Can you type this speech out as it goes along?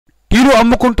ఇల్లు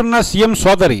అమ్ముకుంటున్న సీఎం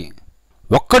సోదరి.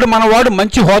 ఒక్కడు మనవాడు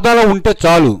మంచి హోదాలో ఉంటే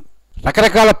చాలు.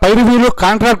 రకరకాల పైరువీలు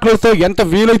కాంట్రాక్టులతో ఎంత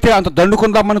వీలైతే అంత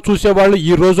దండుకుందామని చూసేవాళ్ళు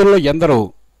ఈ రోజుల్లో ఎందరో.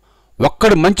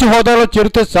 ఒక్కడు మంచి హోదాలో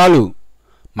చేరితే చాలు.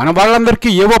 మన వాళ్ళందరికీ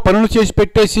ఏవో పనులు చేసి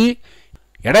పెట్టేసి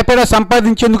ఎడపెడ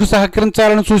సంపాదించేందుకు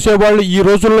సహకరించాలని చూసేవాళ్ళు ఈ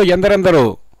రోజుల్లో ఎందరెందరో.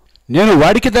 నేను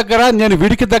వాడికి దగ్గర, నేను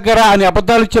వీడికి దగ్గర అని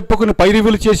అబద్ధాలు చెప్పుకుని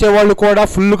పైరువీలు చేసేవాళ్ళు కూడా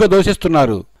ఫుల్లుగా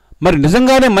దోషిస్తున్నారు. మరి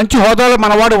నిజంగానే మంచి హోదాలో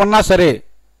మనవాడు ఉన్నా సరే,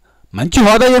 మంచి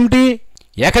హోదా ఏమిటి,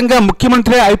 ఏకంగా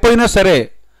ముఖ్యమంత్రి అయిపోయినా సరే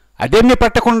అదేమీ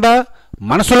పెట్టకుండా,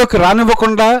 మనసులోకి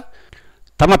రానివ్వకుండా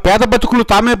తమ పేద బతుకులు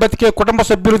తామే బతికే కుటుంబ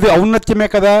సభ్యులది ఔన్నత్యమే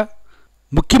కదా.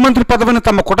 ముఖ్యమంత్రి పదవిని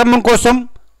తమ కుటుంబం కోసం,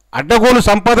 అడ్డగోలు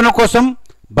సంపాదన కోసం,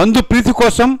 బంధు ప్రీతి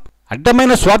కోసం,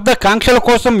 అడ్డమైన స్వార్థ కాంక్షల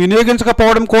కోసం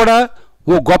వినియోగించకపోవడం కూడా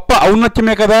ఓ గొప్ప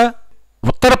ఔన్నత్యమే కదా.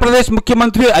 ఉత్తరప్రదేశ్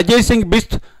ముఖ్యమంత్రి అజయ్ సింగ్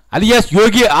బిస్ట్ అలియాస్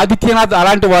యోగి ఆదిత్యనాథ్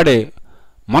అలాంటి వాడే.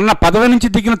 మొన్న పదవి నుంచి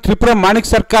దిగిన త్రిపుర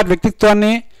మాణిక్ సర్కార్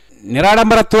వ్యక్తిత్వాన్ని,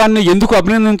 నిరాడంబరత్వాన్ని ఎందుకు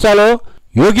అభినందించాలో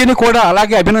యోగిని కూడా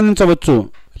అలాగే అభినందించవచ్చు.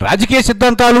 రాజకీయ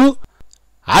సిద్ధాంతాలు,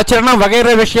 ఆచరణ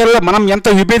వగైరా విషయాల్లో మనం ఎంత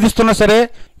విభేదిస్తున్నా సరే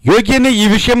యోగిని ఈ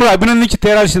విషయంలో అభినందించి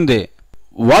తీరాల్సిందే.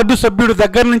 వార్డు సభ్యుడి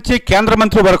దగ్గర నుంచి కేంద్ర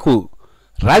మంత్రి వరకు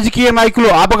రాజకీయ నాయకులు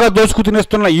ఆపగా దోచుకు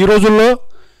తినేస్తున్న ఈ రోజుల్లో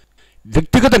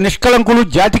వ్యక్తిగత నిష్కలంకులు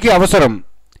జాతికి అవసరం.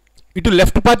 ఇటు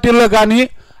లెఫ్ట్ పార్టీల్లో కానీ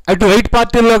అటు రైట్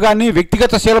పార్టీల్లో కానీ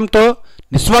వ్యక్తిగత శీలంతో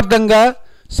నిస్వార్థంగా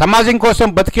సమాజం కోసం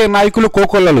బతికే నాయకులు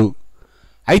కోకొల్లలు.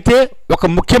 అయితే ఒక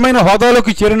ముఖ్యమైన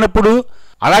హోదాలోకి చేరినప్పుడు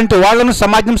అలాంటి వాళ్లను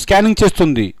సమాజం స్కానింగ్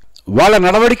చేస్తుంది. వాళ్ళ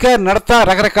నడవడిక, నడత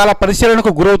రకరకాల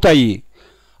పరిశీలనకు గురవుతాయి.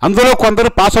 అందులో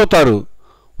కొందరు పాస్ అవుతారు.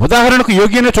 ఉదాహరణకు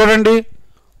యోగినే చూడండి.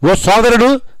 ఓ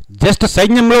సోదరుడు జస్ట్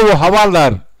సైన్యంలో ఓ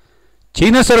హవాల్దార్,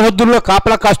 చైనా సరిహద్దుల్లో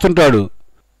కాపలా కాస్తుంటాడు.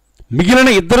 మిగిలిన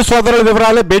ఇద్దరు సోదరుల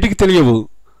వివరాలే బయటికి తెలియవు.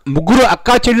 ముగ్గురు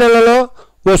అక్కా చెల్లెళ్లలో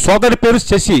ఓ సోదరి పేరు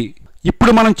శశి.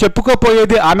 ఇప్పుడు మనం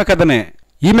చెప్పుకోపోయేది ఆమె కథనే.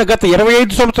 ఈమె గత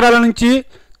 25 సంవత్సరాల నుంచి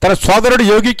తన సోదరుడు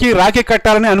యోగికి రాఖీ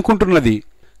కట్టాలని అనుకుంటున్నది.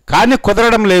 కానీ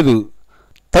కుదరడం లేదు.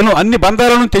 తను అన్ని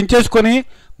బంధాలను తెంచేసుకొని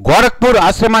గోరఖ్పూర్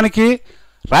ఆశ్రమానికి,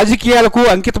 రాజకీయాలకు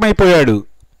అంకితమైపోయాడు.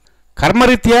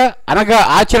 కర్మరీత్యా అనగా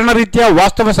ఆచరణ రీత్యా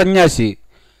వాస్తవ సన్యాసి.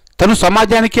 తను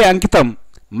సమాజానికే అంకితం.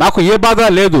 మాకు ఏ బాధ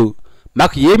లేదు,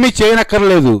 మాకు ఏమీ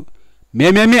చేయనక్కర్లేదు,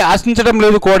 మేమేమీ ఆశించడం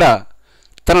లేదు కూడా.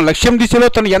 తన లక్ష్యం దిశలో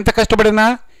తను ఎంత కష్టపడినా,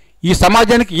 ఈ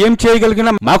సమాజానికి ఏం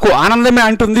చేయగలిగినా మాకు ఆనందమే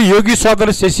అంటుంది యోగి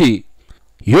సోదరు శశి.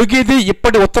 యోగిది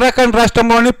ఇప్పటి ఉత్తరాఖండ్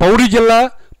రాష్ట్రంలోని పౌడి జిల్లా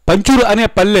పంచూరు అనే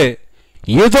పల్లె.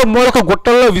 ఏదో మూలక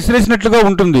గుట్టల్లో విసిరేసినట్లుగా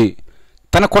ఉంటుంది.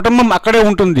 తన కుటుంబం అక్కడే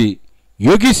ఉంటుంది.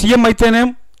 యోగి సీఎం అయితేనేం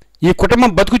ఈ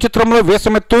కుటుంబం బతుకు చిత్రంలో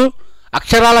వేసమెత్తు,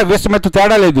 అక్షరాల వేసమెత్తు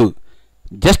తేడా లేదు.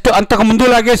 జస్ట్ అంతకు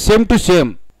ముందులాగే సేమ్ టు సేమ్.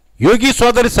 యోగి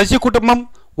సోదరి శశి కుటుంబం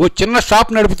ఓ చిన్న షాప్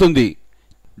నడుపుతుంది.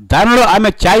 దానిలో ఆమె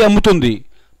ఛాయ్ అమ్ముతుంది,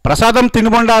 ప్రసాదం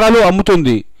తినుబండారాలు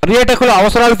అమ్ముతుంది, పర్యాటకుల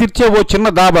అవసరాలు తీర్చే ఓ చిన్న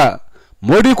దాబా.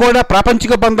 మోడీ కూడా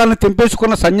ప్రాపంచిక బంధాలను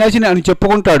తెంపేసుకున్న సన్యాసిని అని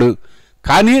చెప్పుకుంటాడు.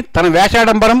 కానీ తన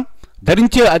వేషాడంబరం,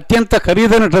 ధరించే అత్యంత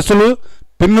ఖరీదైన డ్రెస్సులు,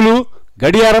 పెన్నులు,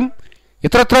 గడియారం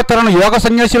ఇతరత్ర తనను యోగ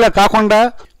సన్యాసిలా కాకుండా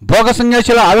భోగ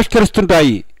సన్యాసిలా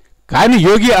ఆవిష్కరిస్తుంటాయి. కానీ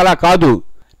యోగి అలా కాదు.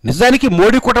 నిజానికి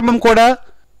మోడీ కుటుంబం కూడా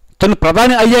తను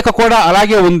ప్రధాని అయ్యాక కూడా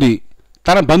అలాగే ఉంది.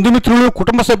 తన బంధుమిత్రులు,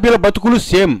 కుటుంబ సభ్యుల బతుకులు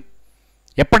సేమ్,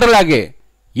 ఎప్పటిలాగే,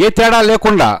 ఏ తేడా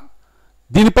లేకుండా.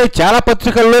 దీనిపై చాలా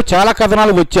పత్రికల్లో చాలా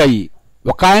కథనాలు వచ్చాయి.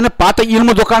 ఒక ఆయన పాత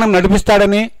ఇనుము దుకాణం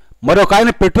నడిపిస్తాడని, మరొక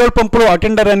ఆయన పెట్రోల్ పంపులో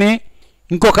అటెండర్ అని,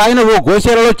 ఇంకొక ఆయన ఓ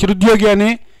గోశాలలో చిరుద్యోగి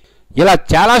అని, ఇలా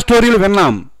చాలా స్టోరీలు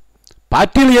విన్నాం.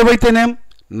 పార్టీలు ఏవైతేనేం,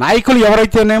 నాయకులు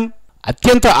ఎవరైతేనేం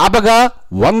అత్యంత ఆబగా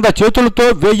 100 చేతులతో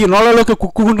 1000 నోళ్లలోకి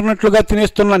కుక్కుకుంటున్నట్లుగా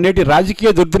తినేస్తున్న నేటి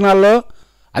రాజకీయ దుర్దినాల్లో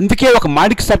అందుకే ఒక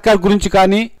మాణిక్ సర్కార్ గురించి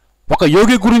కానీ, ఒక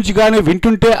యోగి గురించి కానీ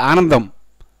వింటుంటే ఆనందం,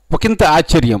 ఒకంత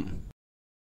ఆశ్చర్యం.